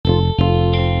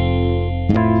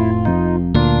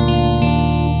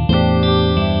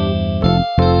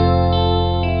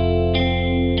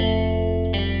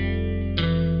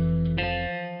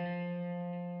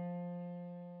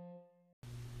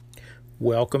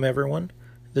Welcome, everyone.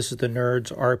 This is the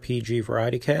Nerds RPG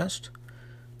Variety Cast.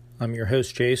 I'm your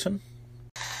host, Jason.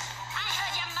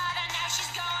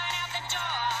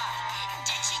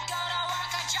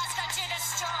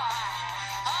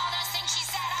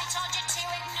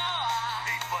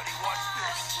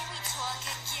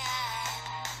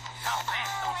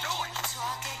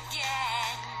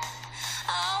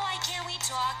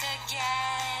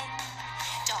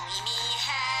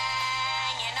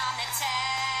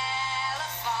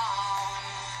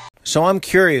 So I'm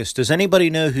curious, does anybody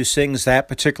know who sings that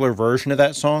particular version of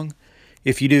that song?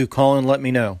 If you do, call and let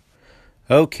me know.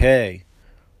 Okay,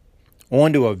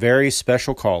 on to a very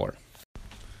special caller.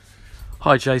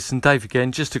 Hi Jason, Dave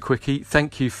again. Just a quickie.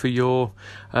 Thank you for your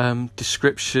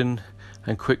description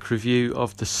and quick review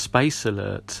of the Space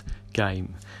Alert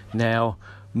game. Now,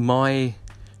 my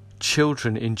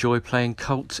children enjoy playing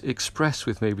Colt Express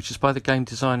with me, which is by the game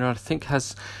designer, I think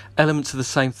has elements of the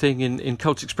same thing. In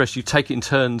Colt Express, you take it in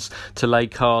turns to lay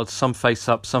cards, some face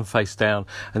up, some face down,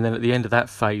 and then at the end of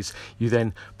that phase, you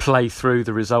then play through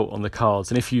the result on the cards.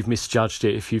 And if you've misjudged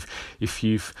it, if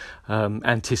you've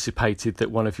anticipated that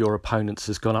one of your opponents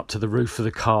has gone up to the roof of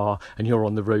the car and you're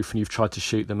on the roof and you've tried to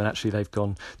shoot them and actually they've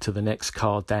gone to the next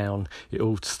car down, it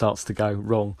all starts to go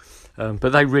wrong.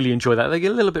 But they really enjoy that. They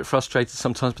get a little bit frustrated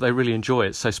sometimes, but they really enjoy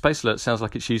it. So Space Alert sounds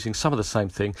like it's using some of the same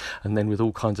thing, and then with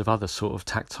all kinds of other sort of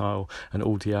tactile and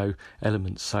audio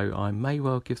elements. So I may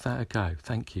well give that a go.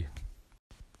 Thank you.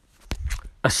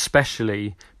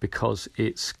 Especially because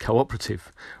it's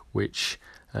cooperative, which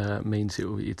means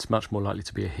it's much more likely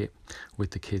to be a hit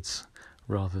with the kids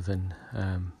rather than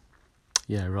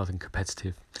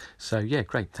competitive. So yeah,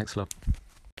 great. Thanks a lot.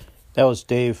 That was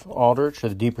Dave Aldrich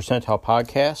of the D Percentile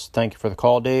Podcast. Thank you for the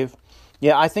call, Dave.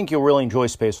 Yeah, I think you'll really enjoy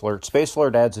Space Alert. Space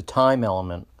Alert adds a time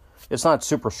element. It's not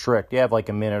super strict. You have like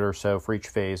a minute or so for each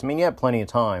phase. I mean, you have plenty of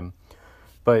time.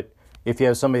 But if you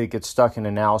have somebody that gets stuck in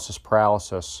analysis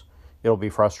paralysis, it'll be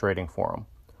frustrating for them.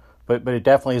 But it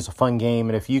definitely is a fun game.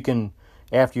 And if you can,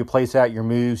 after you place out your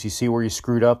moves, you see where you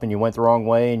screwed up and you went the wrong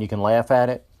way and you can laugh at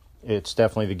it, it's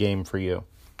definitely the game for you.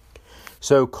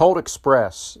 So Colt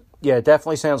Express. Yeah, it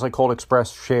definitely sounds like Colt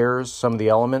Express shares some of the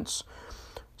elements.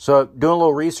 So doing a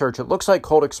little research, it looks like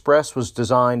Colt Express was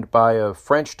designed by a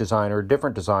French designer, a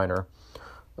different designer.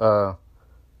 The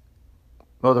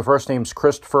first name's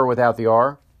Christopher without the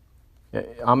R.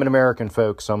 I'm an American,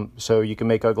 folks, so you can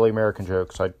make ugly American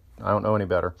jokes. I don't know any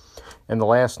better. And the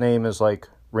last name is like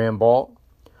Rambolt,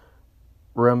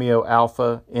 Romeo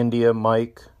Alpha, India,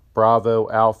 Mike, Bravo,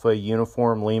 Alpha,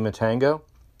 Uniform, Lima, Tango.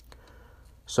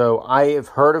 So I have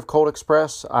heard of Colt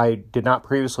Express. I did not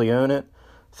previously own it.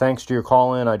 Thanks to your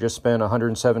call-in, I just spent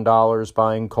 $107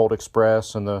 buying Colt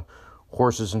Express and the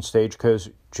Horses and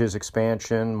Stagecoaches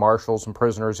expansion, Marshals and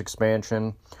Prisoners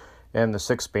expansion, and the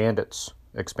Six Bandits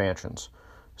expansions.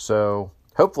 So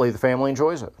hopefully the family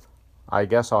enjoys it. I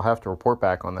guess I'll have to report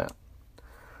back on that.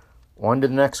 On to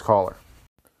the next caller.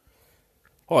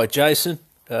 Hi, Jason.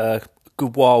 A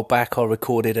good while back I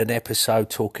recorded an episode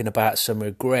talking about some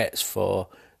regrets for...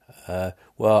 I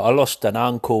lost an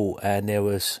uncle, and there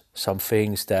was some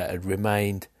things that had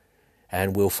remained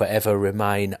and will forever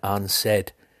remain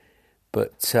unsaid.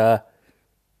 But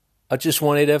I just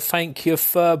wanted to thank you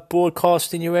for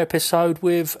broadcasting your episode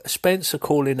with Spencer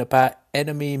calling about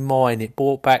Enemy Mine. It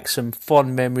brought back some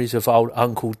fond memories of old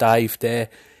Uncle Dave there.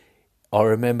 I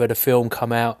remember the film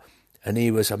come out, and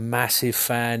he was a massive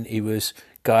fan. He was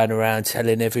going around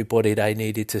telling everybody they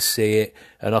needed to see it,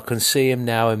 and I can see him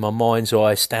now in my mind's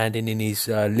eye standing in his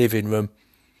living room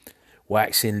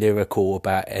waxing lyrical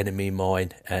about Enemy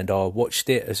Mine. And I watched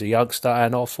it as a youngster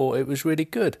and I thought it was really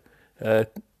good.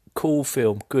 Cool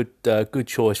film, good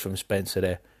choice from Spencer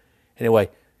there.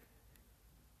 Anyway,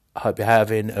 I hope you're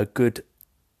having a good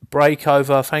break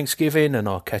over Thanksgiving, and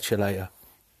I'll catch you later.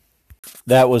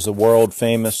 That was the world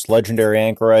famous legendary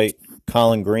anchorite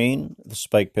Colin Green, the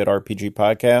Spike Pit RPG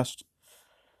Podcast.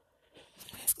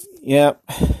 Yeah,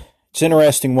 it's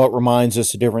interesting what reminds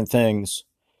us of different things.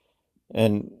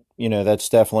 And, that's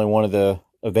definitely one of the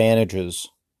advantages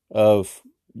of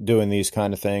doing these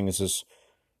kind of things is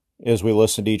as we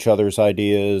listen to each other's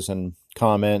ideas and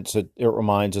comments, it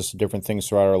reminds us of different things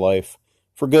throughout our life,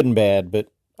 for good and bad, but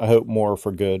I hope more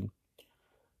for good.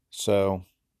 So,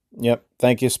 yep,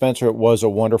 thank you, Spencer. It was a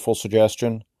wonderful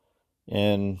suggestion,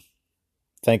 and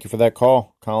thank you for that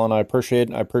call, Colin. I appreciate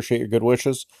it. I appreciate your good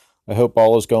wishes. I hope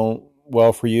all is going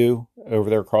well for you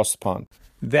over there across the pond.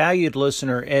 Valued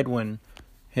listener Edwin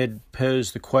had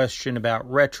posed the question about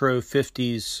retro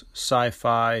 50s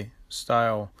sci-fi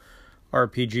style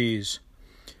RPGs.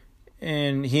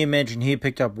 And he mentioned he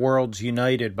picked up Worlds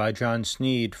United by John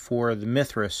Sneed for the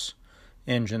Mithras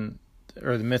engine,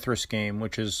 or the Mythras game,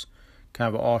 which is kind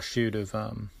of an offshoot of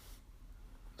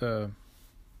the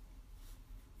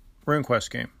RuneQuest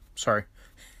game. Sorry.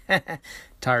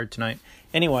 Tired tonight.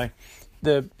 Anyway,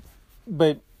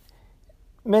 but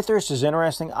Mythras is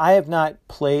interesting. I have not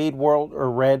played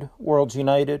read Worlds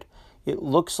United. It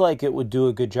looks like it would do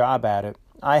a good job at it.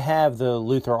 I have the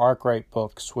Luther Arkwright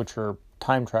books, which are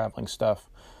time traveling stuff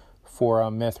for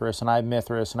Mythras, and I have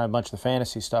Mythras, and I have a bunch of the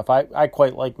fantasy stuff. I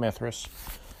quite like Mythras.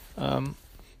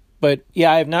 But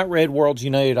yeah, I have not read Worlds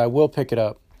United. I will pick it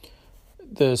up.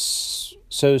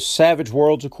 So Savage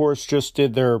Worlds, of course, just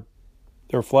did their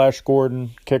Flash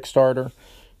Gordon Kickstarter,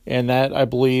 and that, I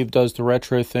believe, does the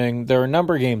retro thing. There are a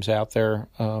number of games out there,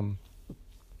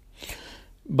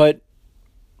 but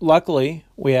luckily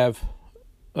we have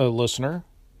a listener,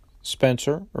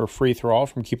 Spencer, or Free Thrall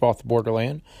from Keep Off the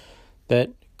Borderland, that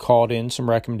called in some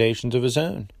recommendations of his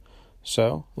own.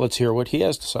 So let's hear what he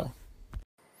has to say.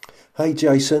 Hey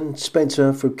Jason,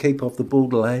 Spencer from Keep Off the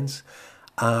Borderlands.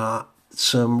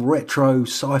 Some retro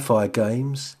sci-fi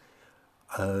games.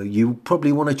 You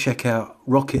probably want to check out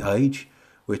Rocket Age,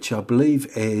 which I believe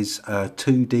is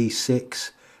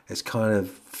 2D6. It's kind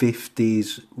of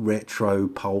 50s retro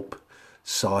pulp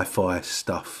sci-fi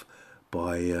stuff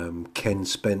by Ken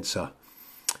Spencer.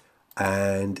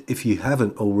 And if you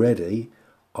haven't already,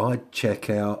 I'd check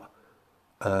out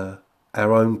our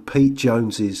own Pete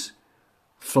Jones's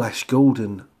Flash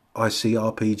Gordon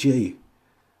ICRPG.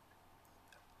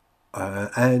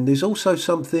 And there's also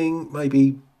something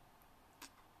maybe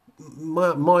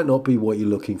might not be what you're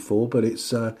looking for, but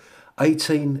it's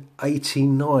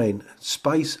 1889,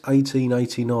 Space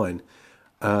 1889,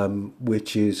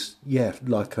 which is,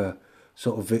 like a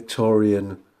sort of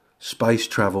Victorian space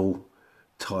travel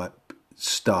type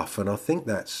stuff. And I think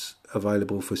that's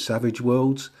available for Savage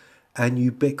Worlds and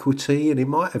Ubiquity, and it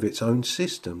might have its own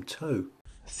system too.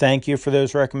 Thank you for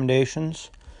those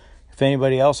recommendations. If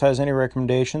anybody else has any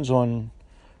recommendations on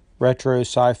retro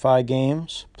sci-fi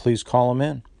games, please call them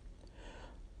in.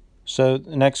 So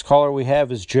the next caller we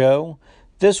have is Joe.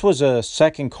 This was a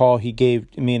second call he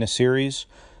gave me in a series.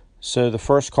 So the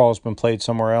first call has been played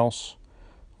somewhere else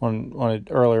on an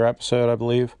earlier episode, I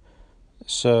believe.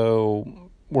 So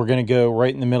we're going to go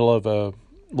right in the middle of a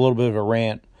little bit of a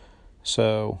rant.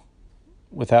 So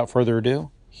without further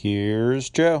ado, here's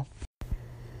Joe.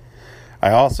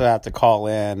 I also have to call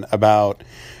in about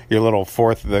your little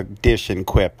 4th edition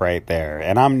quip right there.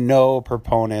 And I'm no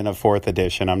proponent of 4th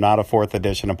edition. I'm not a 4th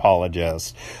edition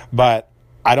apologist. But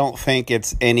I don't think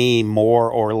it's any more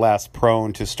or less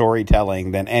prone to storytelling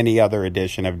than any other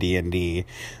edition of D&D.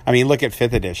 I mean, look at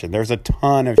 5th edition. There's a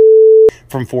ton of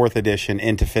from 4th edition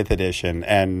into 5th edition,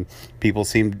 and people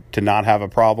seem to not have a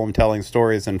problem telling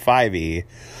stories in 5e.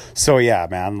 So yeah,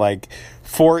 man, like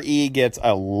 4e gets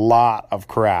a lot of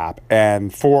crap,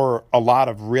 and for a lot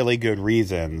of really good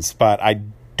reasons, but I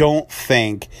don't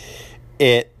think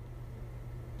that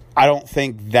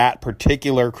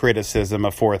particular criticism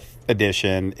of 4th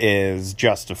edition is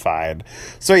justified.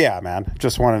 So yeah, man,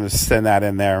 just wanted to send that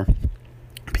in there.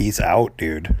 Peace out,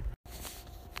 dude.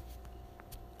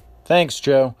 Thanks,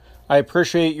 Joe. I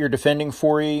appreciate your defending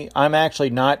 4E. I'm actually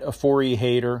not a 4E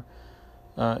hater.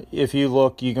 If you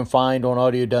look, you can find on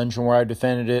Audio Dungeon where I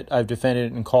defended it. I've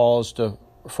defended it in calls to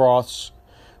Froth's.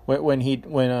 When he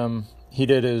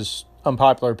did his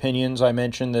unpopular opinions, I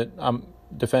mentioned that I'm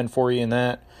defend 4E in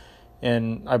that.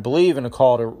 And I believe in a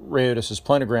call to Rayotis'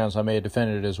 Plentygrounds, I may have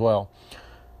defended it as well.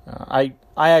 I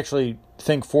actually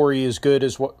think 4E is good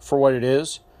for what it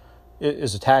is. It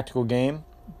is a tactical game.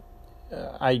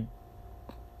 I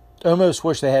almost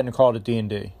wish they hadn't called it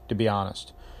D&D, to be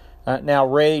honest. Now,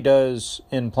 Ray does,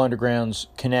 in Plentygrounds,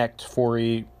 connect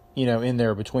 4E, in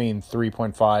there between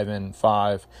 3.5 and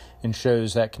 5, and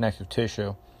shows that connective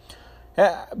tissue.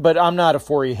 But I'm not a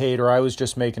 4E hater. I was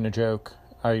just making a joke.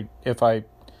 If I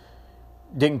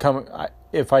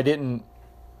didn't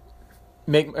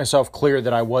make myself clear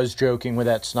that I was joking with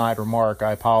that snide remark,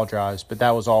 I apologize. But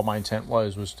that was all my intent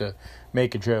was to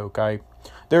make a joke.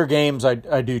 There are games I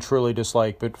do truly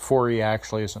dislike, but 4E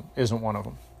actually isn't one of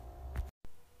them.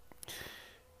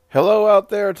 Hello out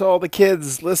there to all the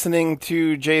kids listening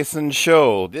to Jason's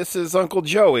show. This is Uncle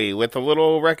Joey with a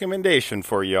little recommendation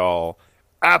for y'all.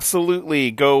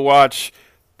 Absolutely go watch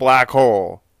Black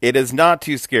Hole. It is not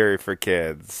too scary for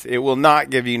kids. It will not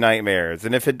give you nightmares.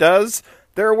 And if it does,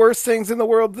 there are worse things in the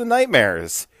world than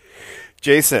nightmares.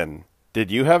 Jason,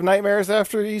 did you have nightmares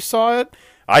after you saw it?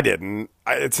 I didn't.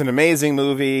 It's an amazing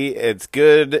movie. It's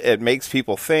good. It makes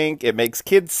people think. It makes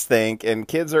kids think. And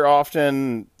kids are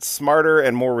often smarter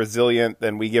and more resilient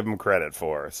than we give them credit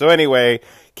for. So anyway,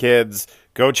 kids,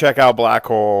 go check out Black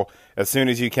Hole. as soon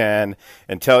as you can,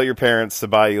 and tell your parents to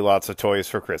buy you lots of toys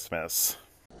for Christmas.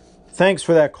 Thanks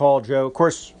for that call, Joe. Of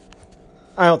course,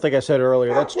 I don't think I said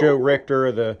earlier, that's Joe Richter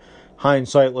of the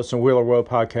Hindsightless and Wheeler Woe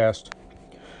podcast.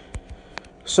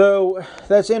 So,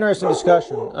 that's an interesting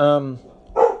discussion.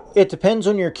 It depends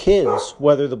on your kids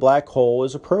whether the black hole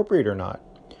is appropriate or not.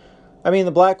 I mean,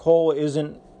 the black hole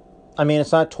isn't,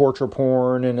 it's not torture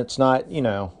porn, and it's not,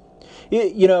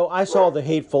 I saw the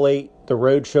Hateful Eight, the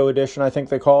Roadshow edition, I think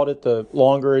they called it, the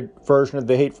longer version of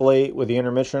the Hateful Eight with the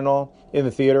intermission and all, in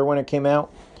the theater when it came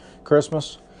out,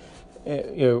 Christmas.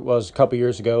 It was a couple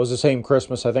years ago. It was the same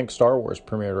Christmas, I think, Star Wars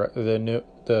premiered,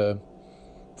 the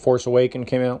Force Awakens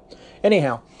came out.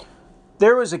 Anyhow,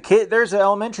 there's an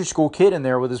elementary school kid in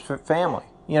there with his family,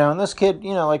 and this kid,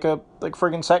 like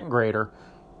friggin' second grader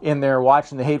in there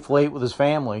watching the Hateful Eight with his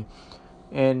family.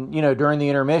 And, during the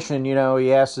intermission,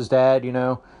 he asked his dad,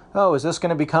 oh, is this going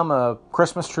to become a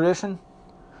Christmas tradition?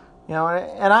 And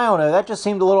I don't know, that just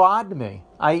seemed a little odd to me.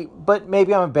 But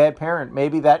maybe I'm a bad parent.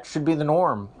 Maybe that should be the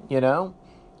norm,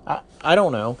 I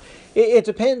don't know. It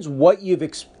depends what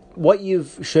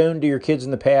you've shown to your kids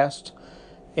in the past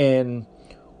and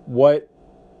what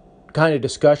kind of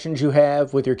discussions you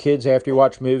have with your kids after you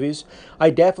watch movies. I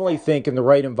definitely think in the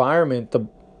right environment, the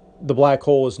black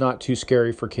hole is not too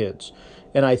scary for kids.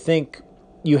 And I think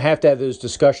you have to have those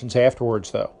discussions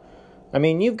afterwards, though. I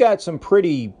mean, you've got some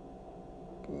pretty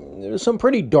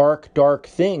dark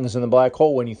things in the black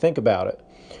hole when you think about it.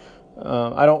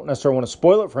 I don't necessarily want to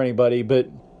spoil it for anybody, but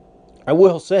I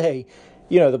will say,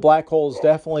 the black hole is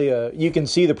definitely you can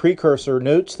see the precursor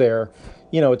notes there.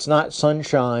 It's not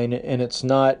sunshine, and it's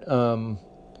not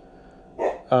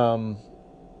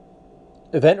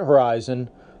event horizon,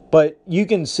 but you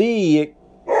can see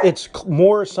it's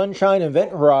more sunshine and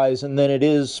event horizon than it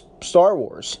is Star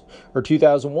Wars or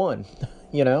 2001,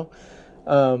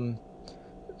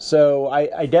 So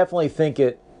I definitely think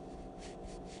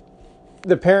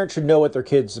the parents should know what their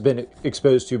kids have been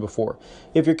exposed to before.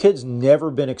 If your kid's never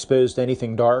been exposed to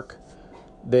anything dark,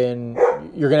 then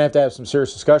you're going to have some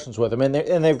serious discussions with them. And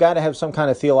they've got to have some kind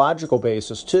of theological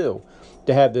basis, too,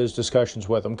 to have those discussions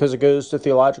with them, because it goes to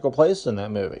theological places in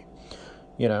that movie,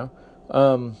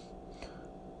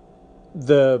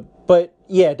 But,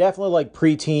 yeah, definitely like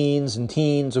preteens and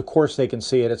teens, of course they can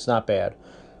see it. It's not bad.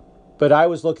 But I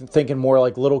was thinking more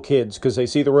like little kids, because they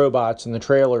see the robots and the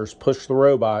trailers push the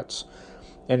robots.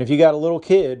 And if you got a little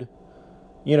kid,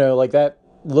 like that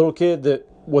little kid that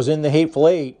was in the Hateful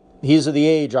Eight, he's of the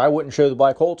age I wouldn't show the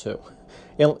black hole to.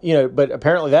 And, but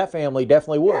apparently that family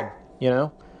definitely would,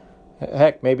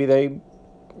 Heck, maybe I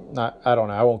don't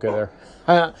know, I won't go there.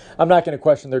 I'm not going to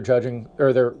question their judging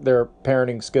or their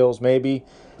parenting skills. Maybe,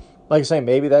 like I say,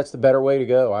 maybe that's the better way to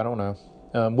go. I don't know.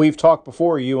 We've talked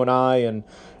before, you and I and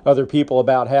other people,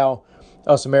 about how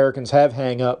us Americans have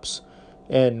hang-ups,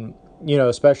 and,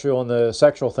 especially on the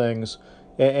sexual things,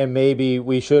 and maybe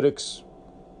we should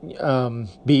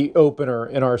be opener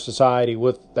in our society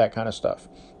with that kind of stuff.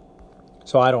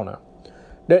 So I don't know.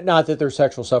 Not that there's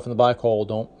sexual stuff in the black hole,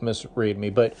 don't misread me,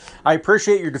 but I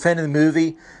appreciate your defending the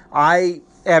movie. I,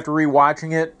 after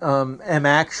rewatching it, am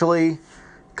actually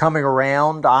coming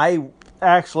around. I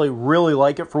actually really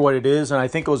like it for what it is, and I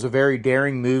think it was a very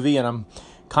daring movie, and I'm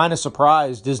kind of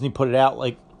surprised Disney put it out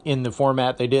like in the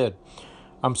format they did.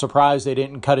 I'm surprised they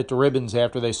didn't cut it to ribbons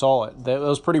after they saw it. That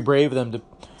was pretty brave of them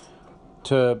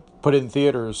to put it in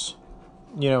theaters,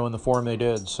 in the form they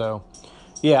did. So,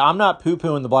 yeah, I'm not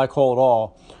poo-pooing the black hole at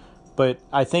all, but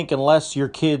I think unless your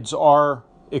kids are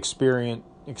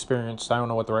experienced, I don't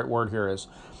know what the right word here is,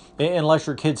 unless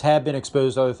your kids have been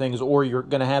exposed to other things, or you're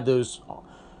going to have those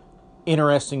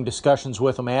interesting discussions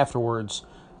with them afterwards,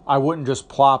 I wouldn't just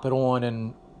plop it on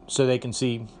and so they can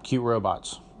see cute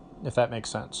robots, if that makes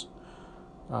sense.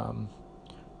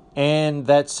 And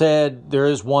that said, there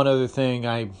is one other thing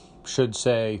I should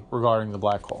say regarding the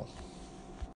black hole.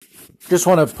 Just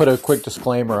want to put a quick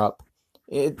disclaimer up.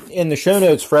 In the show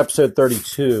notes for episode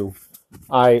 32,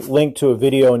 I linked to a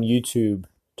video on YouTube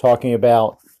talking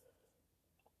about,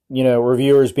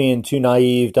 reviewers being too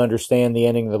naive to understand the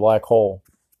ending of the black hole.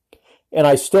 And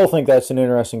I still think that's an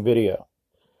interesting video.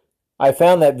 I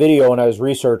found that video when I was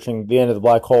researching the end of the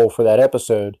black hole for that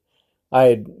episode. I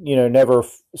had, never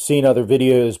seen other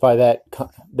videos by that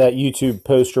YouTube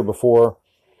poster before,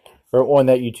 or on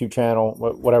that YouTube channel,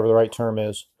 whatever the right term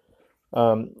is.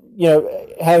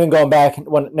 Having gone back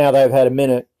now that I've had a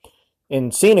minute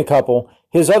and seen a couple,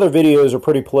 his other videos are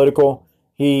pretty political.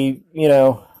 He,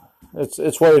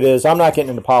 it's what it is. I'm not getting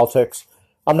into politics.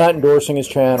 I'm not endorsing his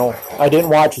channel. I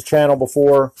didn't watch his channel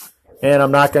before, and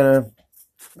I'm not going to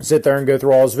sit there and go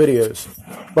through all his videos.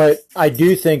 But I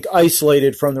do think,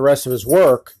 isolated from the rest of his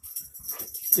work,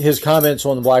 his comments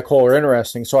on the black hole are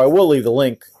interesting. So I will leave the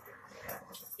link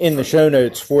in the show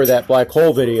notes for that black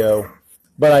hole video.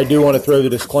 But I do want to throw the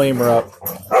disclaimer up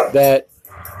that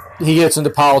he gets into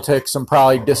politics and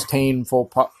probably disdainful,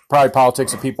 probably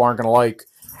politics that people aren't going to like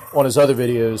on his other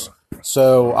videos.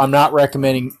 So I'm not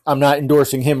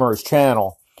endorsing him or his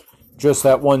channel. Just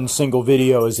that one single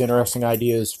video is interesting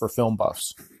ideas for film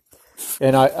buffs.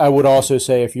 And I would also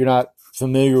say, if you're not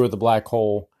familiar with the black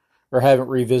hole or haven't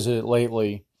revisited it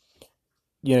lately,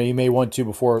 you may want to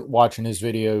before watching his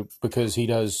video, because he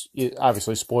does,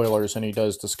 obviously spoilers, and he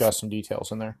does discuss some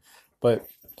details in there. But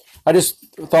I just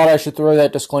thought I should throw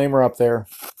that disclaimer up there.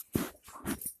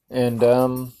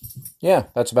 And yeah,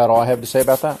 that's about all I have to say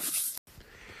about that.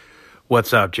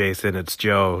 What's up, Jason? It's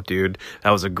Joe, dude.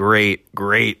 That was a great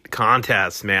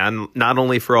contest, man. Not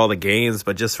only for all the games,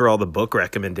 but just for all the book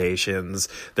recommendations.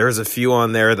 There's a few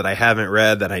on there that I haven't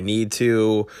read that I need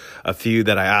to. A few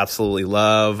that I absolutely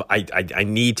love. I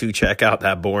need to check out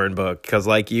that Bourne book, because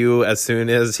like you, as soon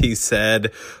as he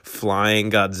said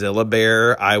flying Godzilla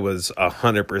bear, I was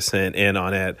 100% in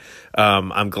on it.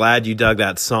 I'm glad you dug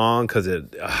that song, because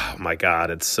oh my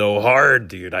God, it's so hard,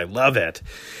 dude. I love it.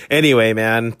 Anyway,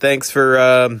 man, thanks for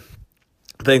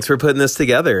putting this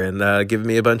together and giving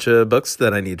me a bunch of books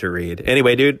that I need to read.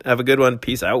 Anyway, dude, have a good one.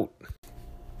 Peace out.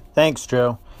 Thanks,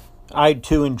 Joe. I,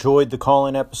 too, enjoyed the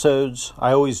call-in episodes.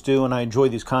 I always do, and I enjoy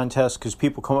these contests because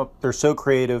people come up, they're so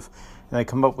creative, and they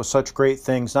come up with such great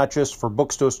things, not just for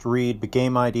books to read, but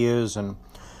game ideas, and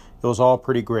it was all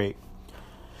pretty great.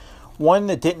 One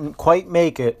that didn't quite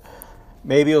make it,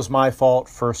 maybe it was my fault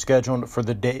for scheduling it for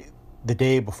the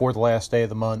day before the last day of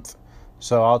the month,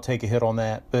 so I'll take a hit on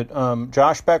that. But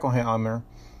Josh Beckelheimer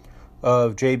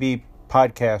of JB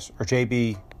Podcast, or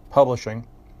JB Publishing,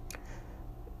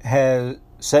 has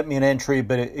sent me an entry,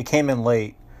 but it came in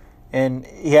late, and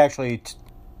he actually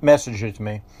messaged it to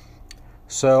me.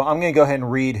 So I'm going to go ahead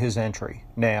and read his entry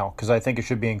now, because I think it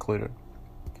should be included.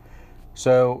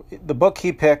 So the book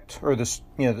he picked, or the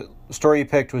story he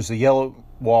picked, was The Yellow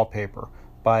Wallpaper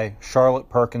by Charlotte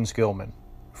Perkins Gilman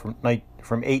from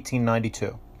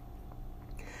 1892.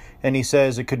 And he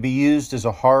says it could be used as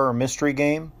a horror mystery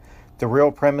game. The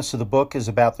real premise of the book is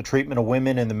about the treatment of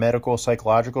women in the medical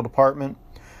psychological department.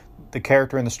 The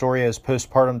character in the story has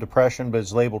postpartum depression, but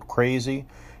is labeled crazy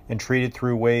and treated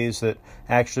through ways that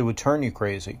actually would turn you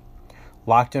crazy.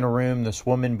 Locked in a room, this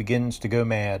woman begins to go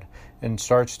mad and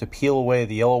starts to peel away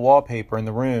the yellow wallpaper in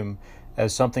the room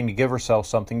as something to give herself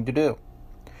something to do.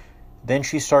 Then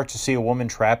she starts to see a woman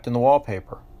trapped in the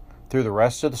wallpaper. Through the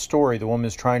rest of the story, the woman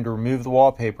is trying to remove the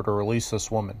wallpaper to release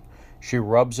this woman. She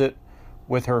rubs it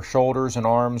with her shoulders and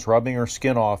arms, rubbing her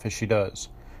skin off as she does.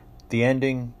 The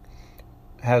ending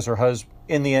has her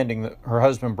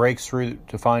husband breaks through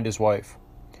to find his wife.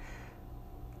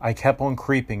 I kept on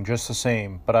creeping just the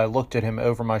same, but I looked at him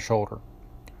over my shoulder.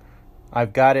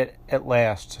 I've got it at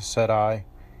last, said I,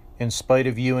 in spite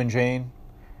of you and Jane,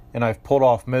 and I've pulled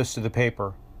off most of the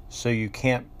paper, so you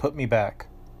can't put me back.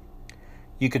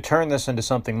 You could turn this into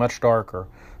something much darker,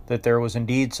 that there was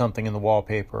indeed something in the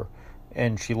wallpaper,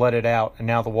 and she let it out, and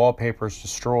now the wallpaper is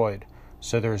destroyed,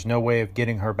 so there's no way of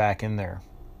getting her back in there.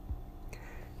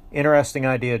 Interesting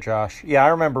idea, Josh. Yeah, I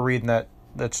remember reading that.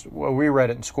 We read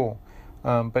it in school.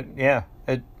 But yeah,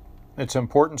 it's an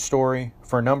important story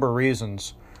for a number of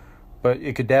reasons, but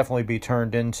it could definitely be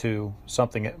turned into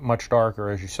something much darker,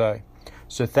 as you say.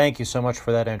 So thank you so much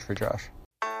for that entry, Josh.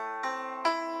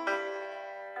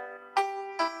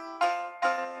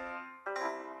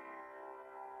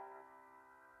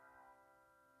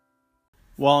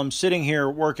 While I'm sitting here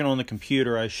working on the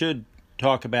computer, I should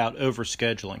talk about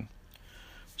overscheduling.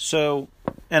 So,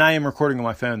 and I am recording on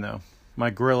my phone, though.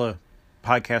 My Gorilla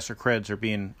podcaster creds are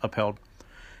being upheld.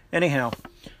 Anyhow,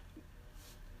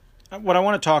 what I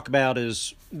want to talk about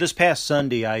is this past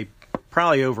Sunday, I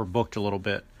probably overbooked a little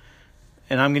bit,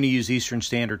 and I'm going to use Eastern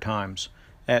Standard Times.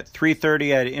 At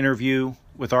 3:30, I had an interview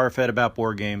with RFED about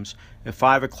board games. At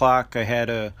 5 o'clock, I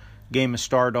had a game of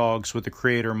Star Dogs with the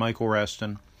creator, Michael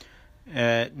Reston.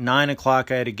 At 9 o'clock,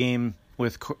 I had a game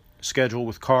scheduled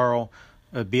with Carl,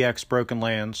 BX Broken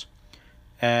Lands.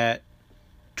 At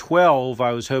 12,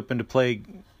 I was hoping to play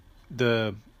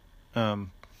my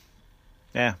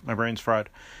brain's fried.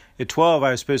 At 12,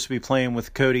 I was supposed to be playing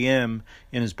with Cody M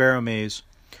in his Barrow Maze.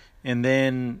 And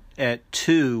then at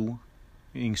 2,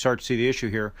 you can start to see the issue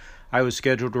here, I was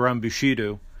scheduled to run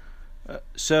Bushido.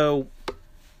 So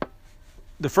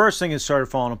the first thing that started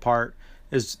falling apart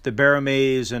is the Barrow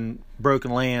Maze and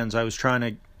Broken Lands. I was trying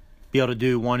to be able to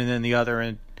do one and then the other,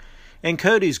 and And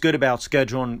Cody's good about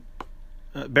scheduling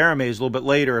Baramaze a little bit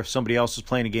later if somebody else is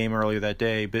playing a game earlier that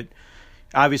day. But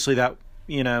obviously that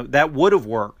would have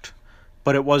worked,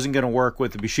 but it wasn't going to work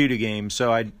with the Bushido game.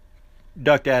 So I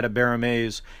ducked out of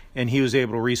Baramaze, and he was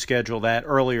able to reschedule that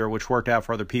earlier, which worked out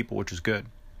for other people, which is good.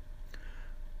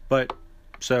 But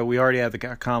so we already have the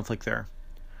conflict there.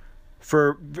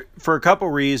 For a couple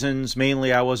reasons,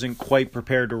 mainly I wasn't quite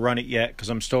prepared to run it yet because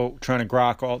I'm still trying to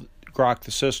grok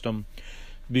the system.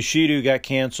 Bushido got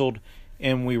canceled,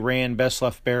 and we ran Best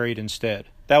Left Buried instead.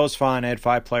 That was fine. I had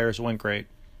 5 players. It went great.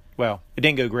 Well, it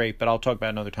didn't go great, but I'll talk about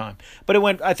it another time. But it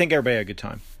went. I think everybody had a good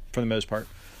time for the most part.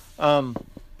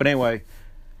 But anyway,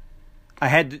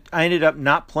 I ended up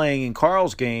not playing in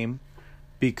Carl's game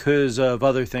because of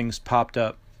other things popped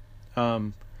up.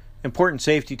 Important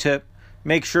safety tip: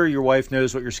 make sure your wife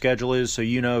knows what your schedule is, so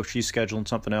you know if she's scheduling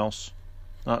something else.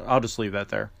 I'll just leave that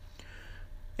there.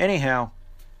 Anyhow,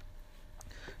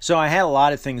 so I had a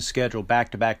lot of things scheduled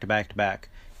back to back to back to back.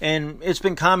 And it's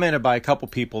been commented by a couple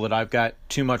people that I've got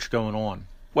too much going on.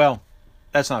 Well,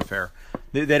 that's not fair.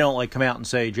 They don't come out and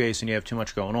say, Jason, you have too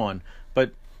much going on.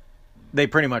 But they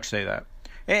pretty much say that.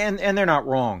 And they're not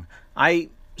wrong.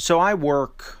 So I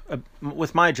work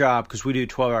with my job, because we do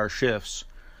 12-hour shifts.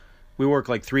 We work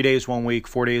 3 days one week,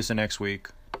 4 days the next week.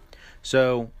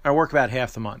 So I work about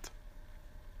half the month.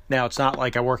 Now, it's not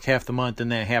like I work half the month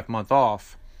and then half a month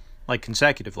off,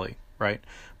 consecutively, right?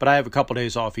 But I have a couple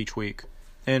days off each week.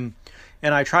 And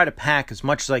I try to pack as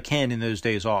much as I can in those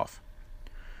days off.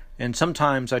 And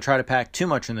sometimes I try to pack too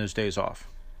much in those days off.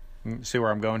 See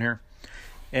where I'm going here?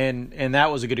 And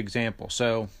that was a good example.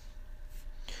 So,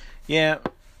 yeah,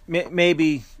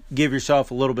 maybe give yourself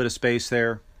a little bit of space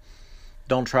there.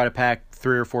 Don't try to pack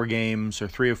 3 or 4 games or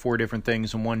 3 or 4 different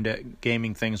things in one day,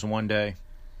 gaming things in one day.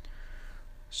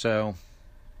 So,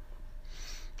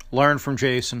 learn from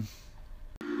Jason.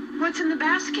 What's in the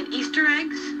basket? Easter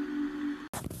eggs?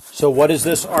 So what does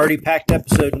this already packed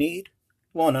episode need?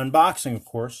 Well, an unboxing, of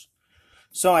course.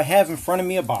 So I have in front of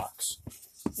me a box.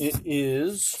 It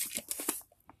is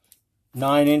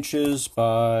 9 inches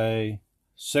by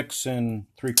 6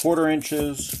 3/4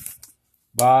 inches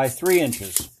by 3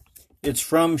 inches. It's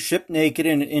from Ship Naked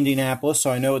in Indianapolis,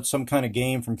 so I know it's some kind of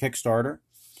game from Kickstarter.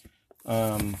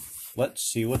 Let's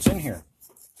see what's in here.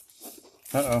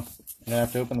 Uh-oh. I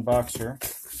have to open the box here.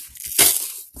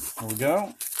 There we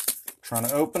go. Trying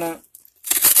to open it.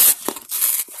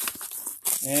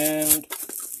 And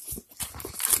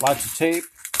lots of tape.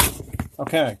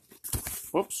 Okay.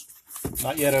 Whoops.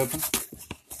 Not yet open.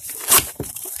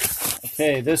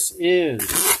 Okay, this is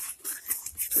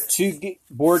 2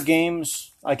 board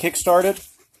games I kickstarted.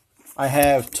 I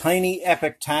have Tiny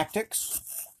Epic Tactics.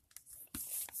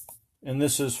 And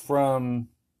this is from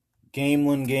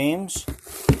Gameland Games.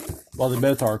 Well, they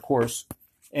both are, of course.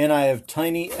 And I have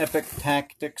Tiny Epic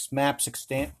Tactics Maps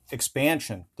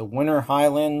Expansion, the Winter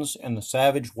Highlands and the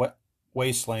Savage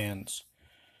Wastelands.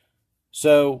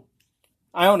 So,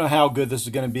 I don't know how good this is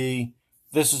going to be.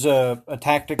 This is a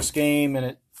tactics game,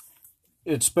 and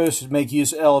it's supposed to make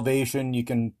use of elevation. You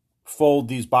can fold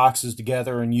these boxes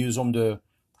together and use them to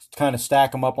kind of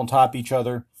stack them up on top of each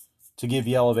other to give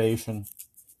you elevation.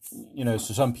 So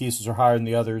some pieces are higher than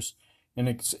the others. And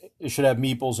it should have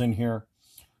meeples in here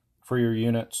for your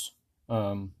units.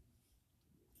 It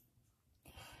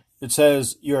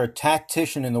says, you're a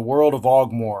tactician in the world of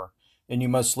Ogmore, and you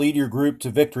must lead your group to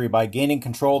victory by gaining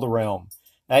control of the realm.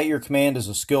 At your command is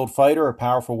a skilled fighter, a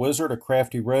powerful wizard, a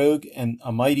crafty rogue, and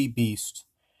a mighty beast.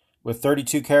 With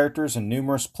 32 characters and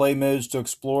numerous play modes to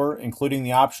explore, including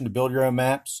the option to build your own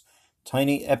maps,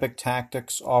 Tiny Epic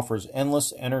Tactics offers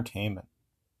endless entertainment.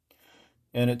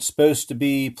 And it's supposed to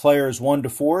be players 1 to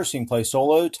 4, so you can play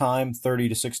solo, time 30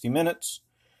 to 60 minutes,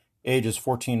 ages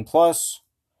 14 plus.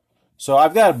 So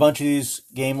I've got a bunch of these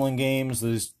Gameland games,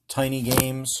 these tiny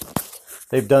games.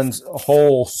 They've done a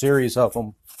whole series of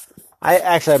them. I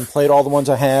actually haven't played all the ones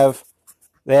I have.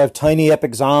 They have Tiny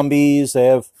Epic Zombies, they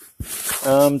have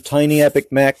Tiny Epic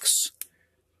Mechs,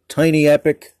 Tiny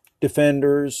Epic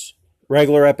Defenders,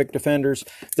 regular Epic Defenders.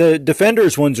 The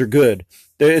Defenders ones are good.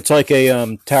 It's like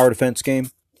a tower defense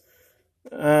game.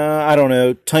 I don't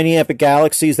know. Tiny Epic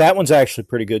Galaxies. That one's actually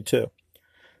pretty good too.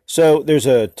 So there's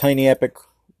a Tiny Epic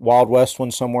Wild West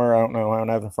one somewhere. I don't know. I don't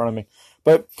have it in front of me.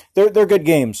 But they're good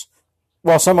games.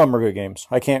 Well, some of them are good games.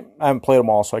 I haven't played them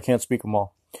all, so I can't speak them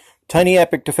all. Tiny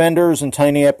Epic Defenders and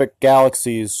Tiny Epic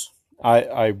Galaxies.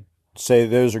 I say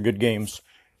those are good games.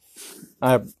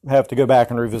 I have to go back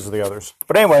and revisit the others.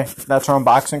 But anyway, that's our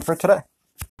unboxing for today.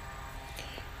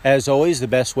 As always, the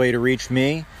best way to reach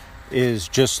me is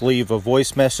just leave a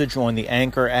voice message on the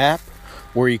Anchor app,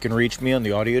 or you can reach me on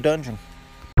the Audio Dungeon.